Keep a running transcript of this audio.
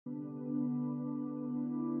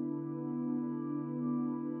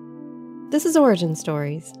This is Origin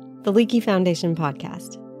Stories, the Leakey Foundation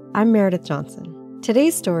podcast. I'm Meredith Johnson.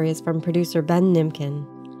 Today's story is from producer Ben Nimkin,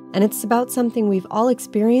 and it's about something we've all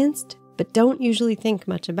experienced but don't usually think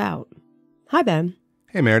much about. Hi, Ben.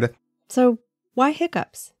 Hey, Meredith. So, why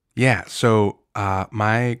hiccups? Yeah,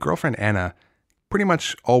 my girlfriend Anna pretty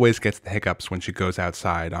much always gets the hiccups when she goes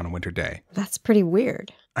outside on a winter day. That's pretty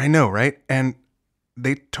weird. I know, right? And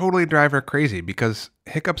they totally drive her crazy because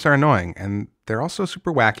hiccups are annoying and they're also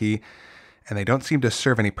super wacky and they don't seem to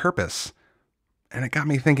serve any purpose. And it got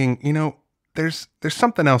me thinking, there's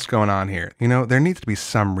something else going on here. There needs to be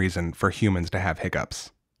some reason for humans to have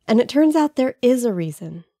hiccups. And it turns out there is a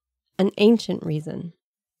reason, an ancient reason.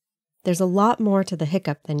 There's a lot more to the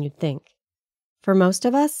hiccup than you'd think. For most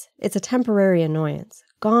of us, it's a temporary annoyance,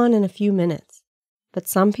 gone in a few minutes. But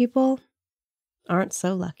some people aren't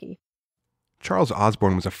so lucky. Charles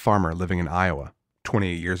Osborne was a farmer living in Iowa,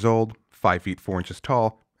 28 years old, 5 feet 4 inches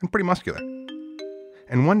tall, and pretty muscular.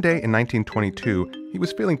 And one day in 1922, he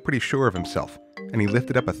was feeling pretty sure of himself, and he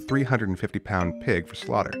lifted up a 350-pound pig for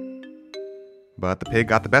slaughter. But the pig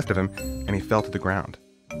got the best of him, and he fell to the ground.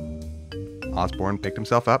 Osborne picked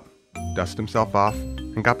himself up, dusted himself off,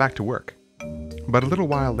 and got back to work. But a little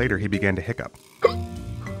while later, he began to hiccup.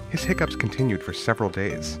 His hiccups continued for several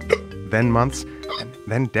days, then months, and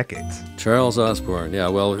then decades. Charles Osborne. Yeah,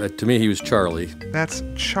 well, to me, he was Charlie. That's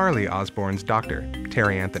Charlie Osborne's doctor,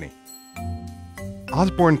 Terry Anthony.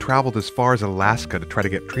 Osborne traveled as far as Alaska to try to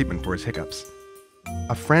get treatment for his hiccups.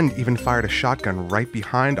 A friend even fired a shotgun right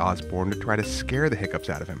behind Osborne to try to scare the hiccups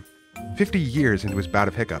out of him. 50 years into his bout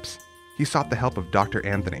of hiccups, he sought the help of Dr.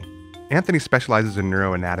 Anthony. Anthony specializes in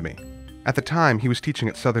neuroanatomy. At the time, he was teaching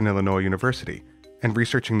at Southern Illinois University and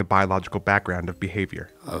researching the biological background of behavior.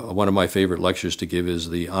 One of my favorite lectures to give is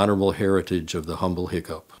The Honorable Heritage of the Humble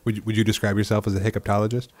Hiccup. Would you describe yourself as a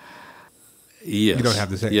hiccupologist? Yes. You don't have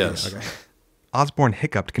to say yes. Okay. Osborne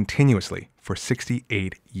hiccuped continuously for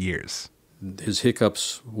 68 years. His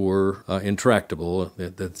hiccups were intractable.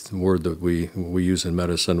 That's the word that we use in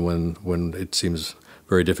medicine when it seems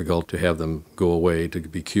very difficult to have them go away, to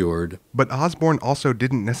be cured. But Osborne also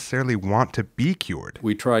didn't necessarily want to be cured.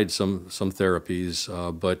 We tried some therapies,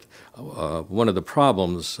 but one of the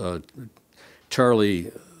problems,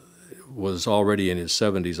 Charlie was already in his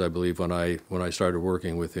 70s, I believe, when I started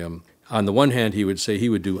working with him. On the one hand, he would say he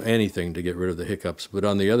would do anything to get rid of the hiccups, but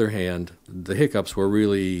on the other hand, the hiccups were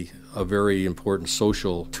really a very important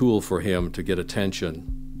social tool for him to get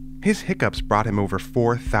attention. His hiccups brought him over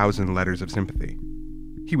 4,000 letters of sympathy.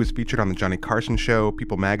 He was featured on The Johnny Carson Show,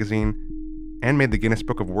 People magazine, and made the Guinness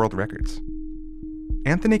Book of World Records.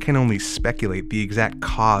 Anthony can only speculate the exact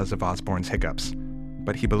cause of Osborne's hiccups,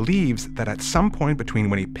 but he believes that at some point between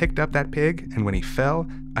when he picked up that pig and when he fell,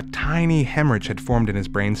 a tiny hemorrhage had formed in his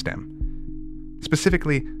brainstem.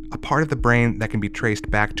 Specifically, a part of the brain that can be traced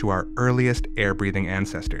back to our earliest air-breathing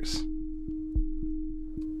ancestors.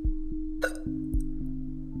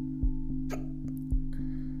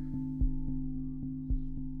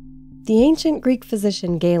 The ancient Greek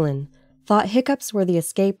physician Galen thought hiccups were the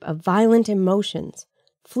escape of violent emotions,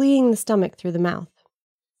 fleeing the stomach through the mouth.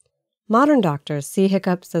 Modern doctors see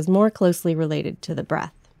hiccups as more closely related to the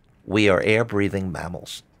breath. We are air-breathing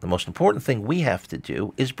mammals. The most important thing we have to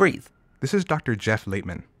do is breathe. This is Dr. Jeff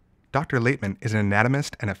Liebman. Dr. Liebman is an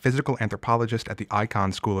anatomist and a physical anthropologist at the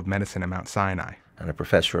Icahn School of Medicine at Mount Sinai. And a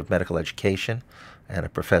professor of medical education, and a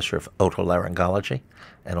professor of otolaryngology,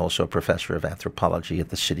 and also a professor of anthropology at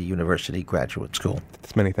the City University Graduate School.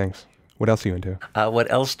 That's many things. What else are you into?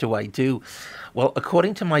 What else do I do? Well,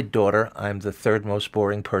 according to my daughter, I'm the third most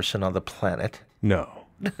boring person on the planet. No.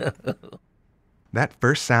 That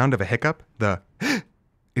first sound of a hiccup, the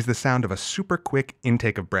is the sound of a super quick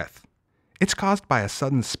intake of breath. It's caused by a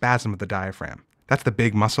sudden spasm of the diaphragm. That's the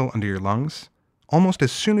big muscle under your lungs. Almost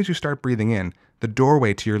as soon as you start breathing in, the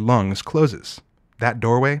doorway to your lungs closes. That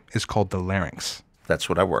doorway is called the larynx. That's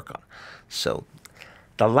what I work on. So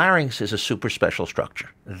the larynx is a super special structure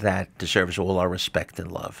that deserves all our respect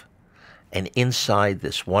and love. And inside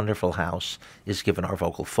this wonderful house is given our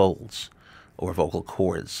vocal folds, or vocal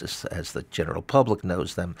cords, as the general public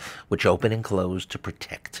knows them, which open and close to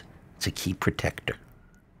protect. It's a key protector.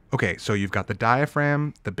 Okay, so you've got the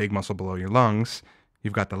diaphragm, the big muscle below your lungs.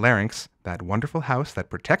 You've got the larynx, that wonderful house that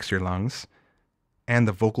protects your lungs, and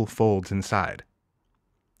the vocal folds inside.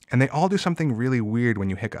 And they all do something really weird when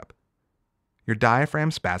you hiccup. Your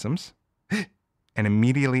diaphragm spasms, and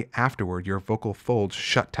immediately afterward, your vocal folds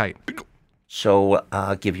shut tight. So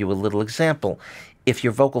I'll give you a little example. If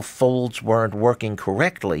your vocal folds weren't working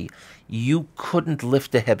correctly, you couldn't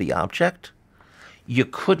lift a heavy object. You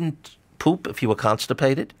couldn't poop if you were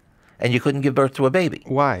constipated. and you couldn't give birth to a baby.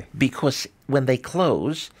 Why? Because when they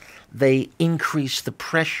close, they increase the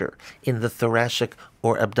pressure in the thoracic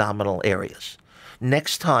or abdominal areas.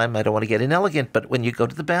 Next time, I don't want to get inelegant, but when you go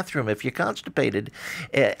to the bathroom, if you're constipated,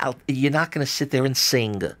 you're not going to sit there and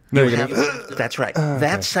sing. No, That's right.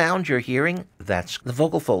 That sound you're hearing, that's the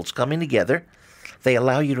vocal folds coming together. They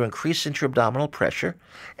allow you to increase intra-abdominal pressure,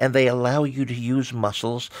 and they allow you to use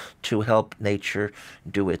muscles to help nature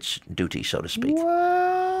do its duty, so to speak.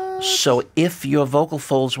 What? So if your vocal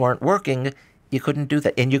folds weren't working, you couldn't do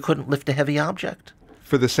that, and you couldn't lift a heavy object.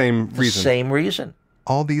 For the same reason. Same reason.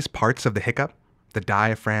 All these parts of the hiccup, the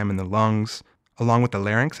diaphragm and the lungs, along with the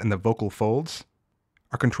larynx and the vocal folds,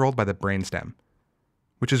 are controlled by the brainstem,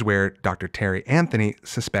 which is where Dr. Terry Anthony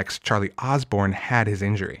suspects Charlie Osborne had his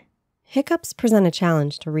injury. Hiccups present a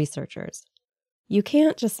challenge to researchers. You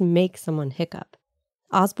can't just make someone hiccup.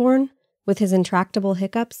 Osborne, with his intractable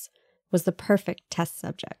hiccups, was the perfect test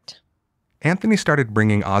subject. Anthony started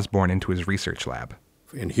bringing Osborne into his research lab.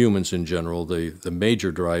 In humans in general, the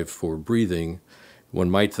major drive for breathing, one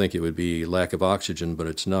might think it would be lack of oxygen, but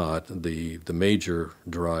it's not. The major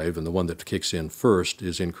drive, and the one that kicks in first,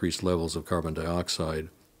 is increased levels of carbon dioxide.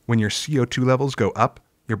 When your CO2 levels go up,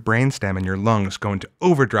 your brainstem and your lungs go into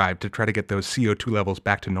overdrive to try to get those CO2 levels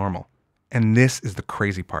back to normal. And this is the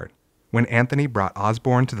crazy part. When Anthony brought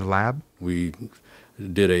Osborne to the lab, we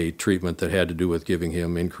did a treatment that had to do with giving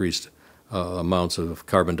him increased amounts of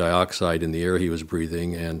carbon dioxide in the air he was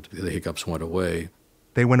breathing, and the hiccups went away.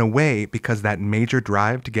 They went away because that major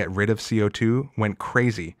drive to get rid of CO2 went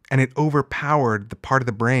crazy, and it overpowered the part of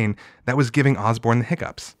the brain that was giving Osborne the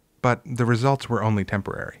hiccups. But the results were only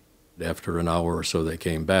temporary. After an hour or so, they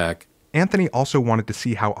came back. Anthony also wanted to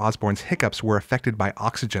see how Osborne's hiccups were affected by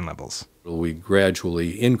oxygen levels. We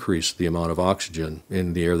gradually increased the amount of oxygen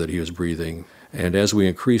in the air that he was breathing, and as we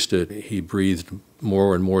increased it, he breathed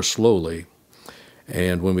more and more slowly.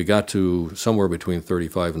 And when we got to somewhere between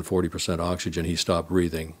 35 and 40% oxygen, he stopped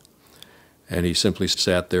breathing. And he simply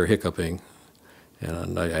sat there hiccuping.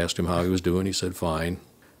 And I asked him how he was doing. He said, fine.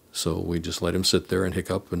 So we just let him sit there and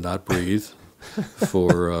hiccup and not breathe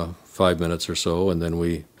for 5 minutes or so. And then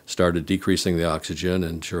we started decreasing the oxygen,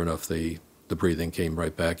 and sure enough, the breathing came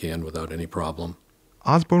right back in without any problem.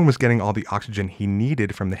 Osborne was getting all the oxygen he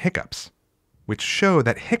needed from the hiccups, which show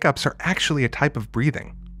that hiccups are actually a type of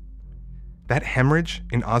breathing. That hemorrhage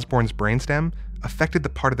in Osborne's brainstem affected the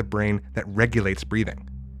part of the brain that regulates breathing.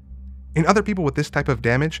 In other people with this type of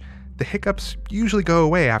damage, the hiccups usually go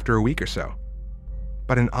away after a week or so.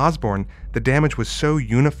 But in Osborne, the damage was so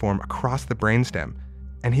uniform across the brainstem,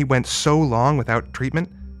 and he went so long without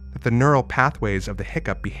treatment that the neural pathways of the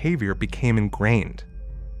hiccup behavior became ingrained.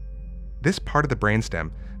 This part of the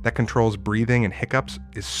brainstem that controls breathing and hiccups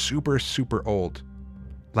is super, super old,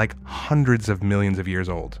 like hundreds of millions of years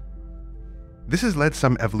old. This has led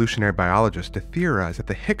some evolutionary biologists to theorize that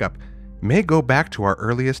the hiccup may go back to our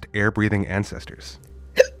earliest air-breathing ancestors.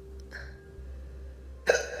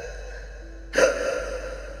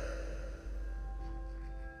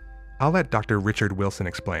 I'll let Dr. Richard Wilson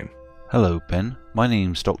explain. Hello, Ben. My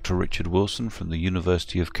name's Dr. Richard Wilson from the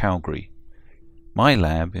University of Calgary. My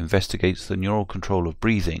lab investigates the neural control of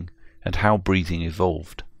breathing and how breathing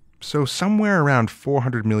evolved. So somewhere around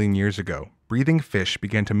 400 million years ago, breathing fish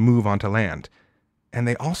began to move onto land, and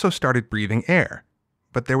they also started breathing air.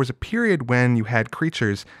 But there was a period when you had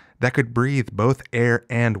creatures that could breathe both air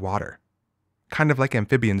and water, kind of like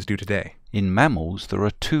amphibians do today. In mammals, there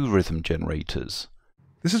are two rhythm generators.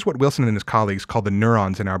 This is what Wilson and his colleagues call the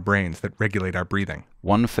neurons in our brains that regulate our breathing.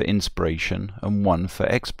 One for inspiration and one for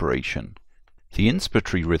expiration. The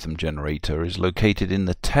inspiratory rhythm generator is located in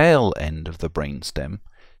the tail end of the brainstem.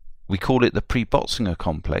 We call it the pre-Botzinger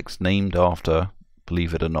complex, named after,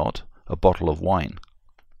 believe it or not, a bottle of wine.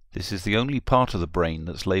 This is the only part of the brain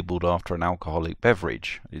that's labelled after an alcoholic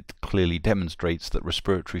beverage. It clearly demonstrates that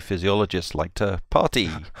respiratory physiologists like to party.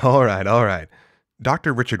 All right.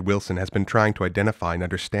 Dr. Richard Wilson has been trying to identify and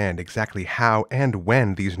understand exactly how and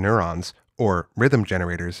when these neurons, or rhythm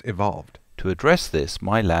generators, evolved. To address this,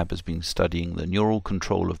 my lab has been studying the neural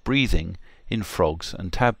control of breathing in frogs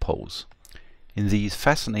and tadpoles. In these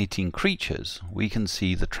fascinating creatures, we can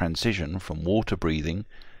see the transition from water breathing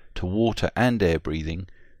to water and air breathing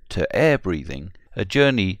to air breathing, a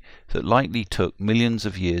journey that likely took millions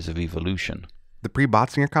of years of evolution. The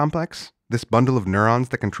pre-Botzinger complex, this bundle of neurons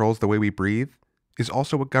that controls the way we breathe, is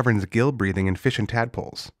also what governs gill breathing in fish and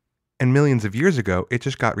tadpoles. And millions of years ago, it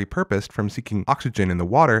just got repurposed from seeking oxygen in the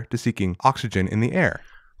water to seeking oxygen in the air.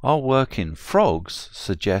 Our work in frogs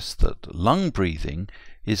suggests that lung breathing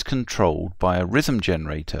is controlled by a rhythm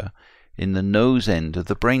generator in the nose end of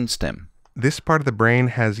the brainstem. This part of the brain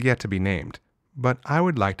has yet to be named, but I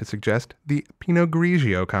would like to suggest the Pinot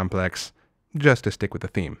Grigio complex, just to stick with the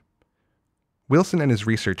theme. Wilson and his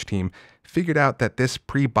research team figured out that this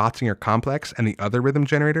pre-Botzinger complex and the other rhythm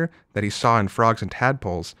generator that he saw in frogs and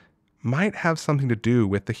tadpoles might have something to do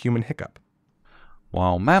with the human hiccup.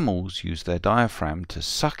 While mammals use their diaphragm to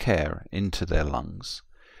suck air into their lungs,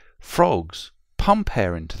 frogs pump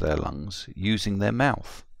air into their lungs using their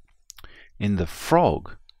mouth. In the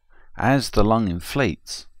frog, as the lung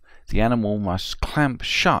inflates, the animal must clamp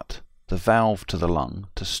shut the valve to the lung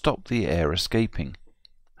to stop the air escaping.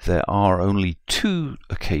 There are only 2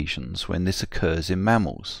 occasions when this occurs in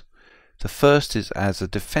mammals. The first is as a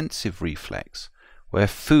defensive reflex, where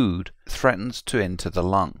food threatens to enter the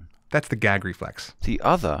lung. That's the gag reflex. The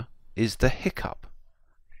other is the hiccup.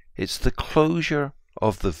 It's the closure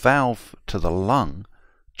of the valve to the lung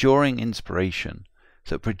during inspiration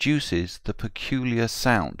that produces the peculiar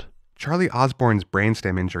sound. Charlie Osborne's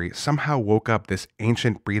brainstem injury somehow woke up this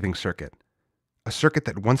ancient breathing circuit, a circuit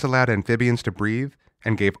that once allowed amphibians to breathe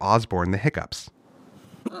and gave Osborne the hiccups.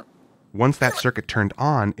 Once that circuit turned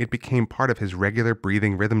on, it became part of his regular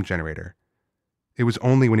breathing rhythm generator. It was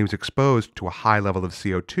only when he was exposed to a high level of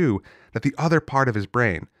CO2 that the other part of his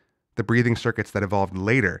brain, the breathing circuits that evolved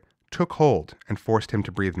later, took hold and forced him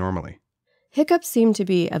to breathe normally. Hiccups seem to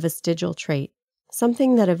be a vestigial trait,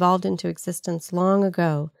 something that evolved into existence long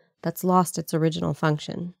ago that's lost its original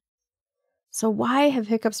function. So why have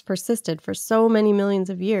hiccups persisted for so many millions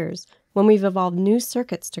of years when we've evolved new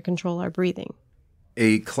circuits to control our breathing?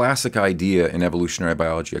 A classic idea in evolutionary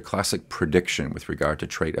biology, a classic prediction with regard to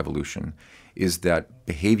trait evolution, is that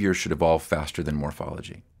behavior should evolve faster than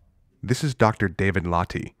morphology. This is Dr. David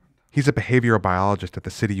Lottie. He's a behavioral biologist at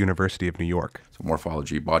the City University of New York. So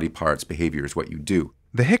morphology, body parts, behavior is what you do.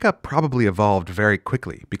 The hiccup probably evolved very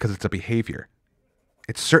quickly because it's a behavior.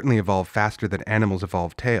 It certainly evolved faster than animals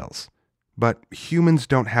evolved tails. But humans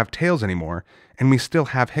don't have tails anymore, and we still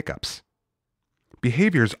have hiccups.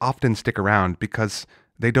 Behaviors often stick around because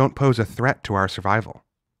they don't pose a threat to our survival.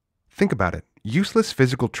 Think about it. Useless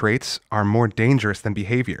physical traits are more dangerous than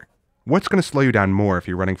behavior. What's going to slow you down more if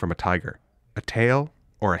you're running from a tiger? A tail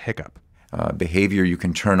or a hiccup? Behavior you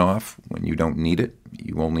can turn off when you don't need it.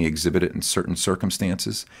 You only exhibit it in certain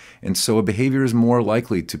circumstances. And so a behavior is more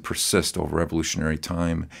likely to persist over evolutionary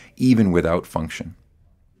time, even without function.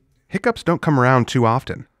 Hiccups don't come around too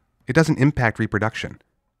often. It doesn't impact reproduction.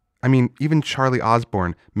 I mean, even Charlie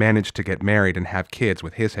Osborne managed to get married and have kids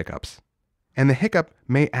with his hiccups. And the hiccup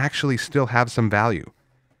may actually still have some value,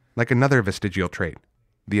 like another vestigial trait,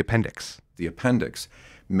 the appendix. The appendix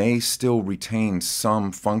may still retain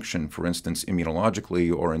some function, for instance,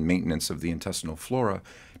 immunologically or in maintenance of the intestinal flora,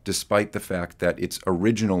 despite the fact that its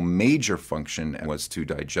original major function was to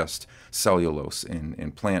digest cellulose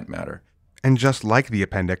in plant matter. And just like the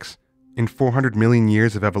appendix, in 400 million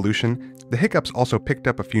years of evolution, the hiccups also picked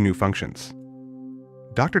up a few new functions.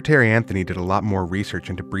 Dr. Terry Anthony did a lot more research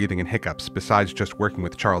into breathing and hiccups besides just working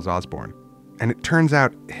with Charles Osborne. And it turns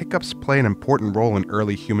out hiccups play an important role in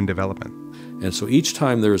early human development. And so each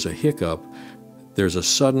time there's a hiccup, there's a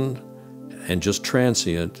sudden and just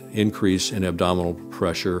transient increase in abdominal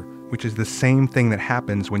pressure. Which is the same thing that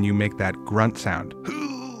happens when you make that grunt sound,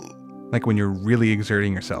 like when you're really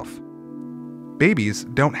exerting yourself. Babies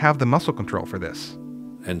don't have the muscle control for this.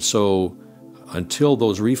 And so until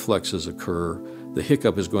those reflexes occur, the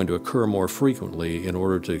hiccup is going to occur more frequently in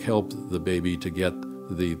order to help the baby to get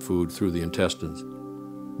the food through the intestines.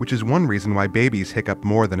 Which is one reason why babies hiccup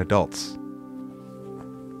more than adults.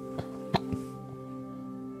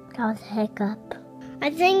 That was a hiccup. I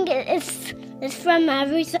think it's from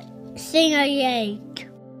everything I ate.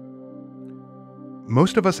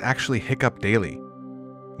 Most of us actually hiccup daily.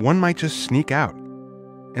 One might just sneak out,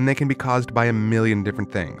 and they can be caused by a million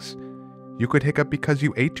different things. You could hiccup because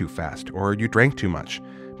you ate too fast, or you drank too much,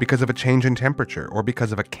 because of a change in temperature, or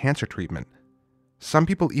because of a cancer treatment. Some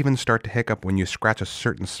people even start to hiccup when you scratch a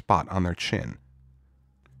certain spot on their chin.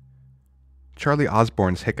 Charlie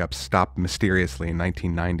Osborne's hiccups stopped mysteriously in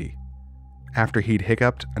 1990, after he'd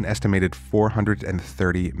hiccuped an estimated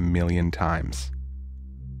 430 million times.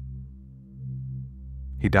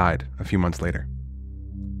 He died a few months later.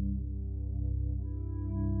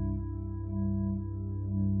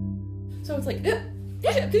 So it's like...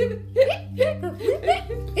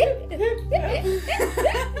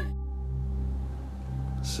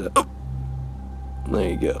 So, there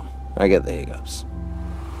you go. I got the hiccups.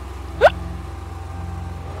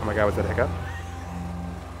 Oh my God, was that a hiccup?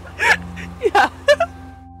 Yeah.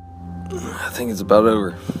 I think it's about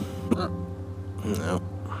over. No.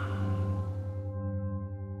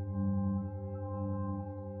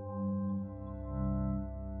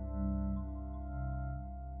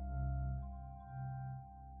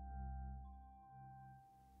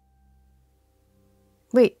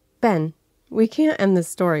 Ben, we can't end this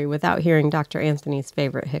story without hearing Dr. Anthony's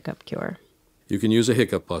favorite hiccup cure. You can use a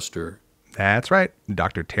Hiccup Buster. That's right.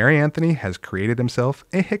 Dr. Terry Anthony has created himself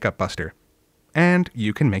a Hiccup Buster. And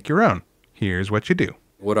you can make your own. Here's what you do.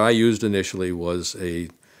 What I used initially was a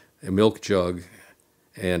milk jug,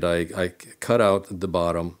 and I cut out the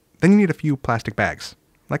bottom. Then you need a few plastic bags,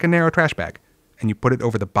 like a narrow trash bag, and you put it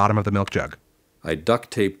over the bottom of the milk jug. I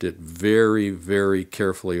duct taped it very, very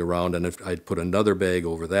carefully around, and if I'd put another bag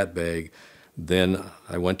over that bag. Then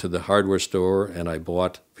I went to the hardware store and I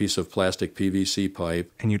bought a piece of plastic PVC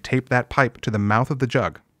pipe. And you tape that pipe to the mouth of the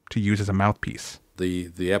jug to use as a mouthpiece.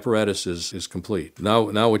 The apparatus is complete.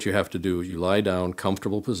 Now what you have to do, you lie down,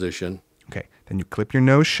 comfortable position. Okay, then you clip your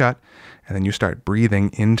nose shut, and then you start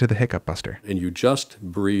breathing into the Hiccup Buster. And you just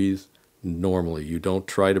breathe normally. You don't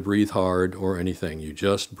try to breathe hard or anything. You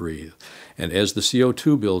just breathe. And as the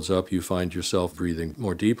CO2 builds up, you find yourself breathing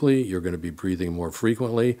more deeply. You're going to be breathing more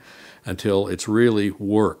frequently until it's really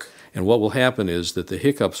work. And what will happen is that the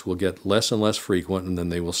hiccups will get less and less frequent, and then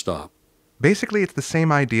they will stop. Basically, it's the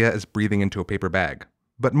same idea as breathing into a paper bag,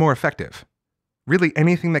 but more effective. Really,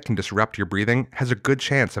 anything that can disrupt your breathing has a good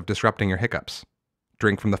chance of disrupting your hiccups.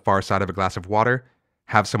 Drink from the far side of a glass of water,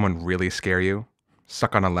 have someone really scare you,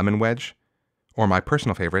 suck on a lemon wedge, or my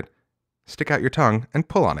personal favorite, stick out your tongue and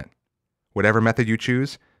pull on it. Whatever method you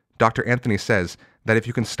choose, Dr. Anthony says that if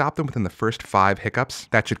you can stop them within the first 5 hiccups,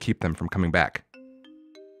 that should keep them from coming back.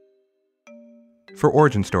 For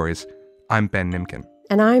Origin Stories, I'm Ben Nimkin.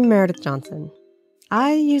 And I'm Meredith Johnson.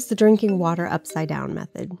 I use the drinking water upside down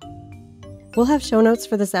method. We'll have show notes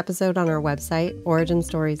for this episode on our website,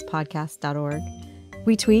 originstoriespodcast.org.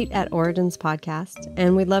 We tweet at Origins Podcast,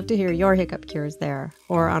 and we'd love to hear your hiccup cures there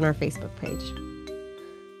or on our Facebook page.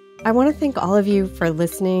 I want to thank all of you for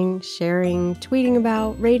listening, sharing, tweeting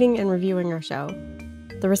about, rating, and reviewing our show.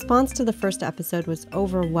 The response to the first episode was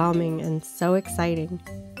overwhelming and so exciting.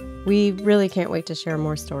 We really can't wait to share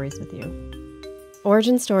more stories with you.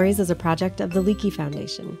 Origin Stories is a project of the Leakey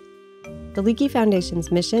Foundation. The Leakey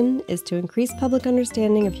Foundation's mission is to increase public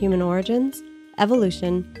understanding of human origins,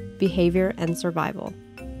 evolution, behavior, and survival.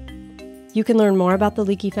 You can learn more about the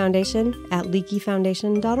Leakey Foundation at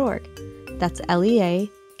leakeyfoundation.org. That's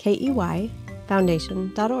LEAKEY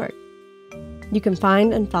foundation.org. You can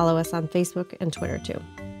find and follow us on Facebook and Twitter too.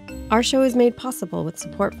 Our show is made possible with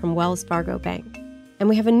support from Wells Fargo Bank. And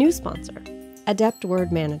we have a new sponsor, Adept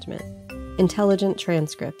Word Management, Intelligent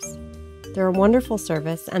Transcripts. They're a wonderful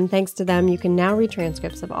service, and thanks to them, you can now read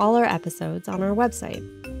transcripts of all our episodes on our website.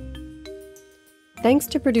 Thanks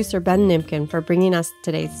to producer Ben Nimkin for bringing us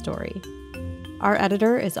today's story. Our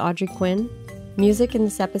editor is Audrey Quinn. Music in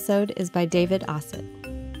this episode is by David Ossett.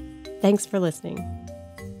 Thanks for listening.